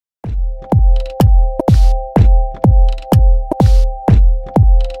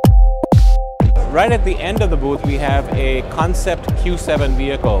Right at the end of the booth, we have a concept Q7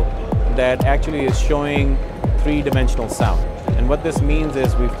 vehicle that actually is showing three-dimensional sound. And what this means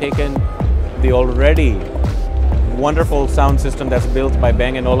is we've taken the already wonderful sound system that's built by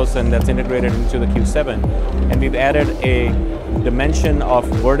Bang & Olufsen that's integrated into the Q7, and we've added a dimension of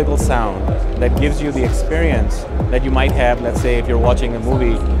vertical sound that gives you the experience that you might have, let's say if you're watching a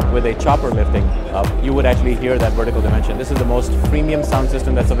movie with a chopper lifting up, you would actually hear that vertical dimension. This is the most premium sound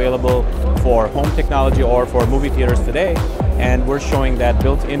system that's available for home technology or for movie theaters today, and we're showing that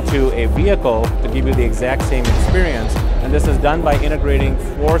built into a vehicle to give you the exact same experience. And this is done by integrating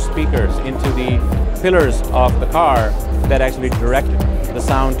 4 speakers into the pillars of the car that actually direct the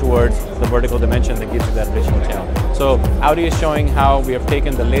sound towards the vertical dimension that gives you that additional channel. So Audi is showing how we have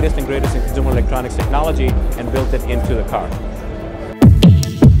taken the latest and greatest in consumer electronics technology and built it into the car.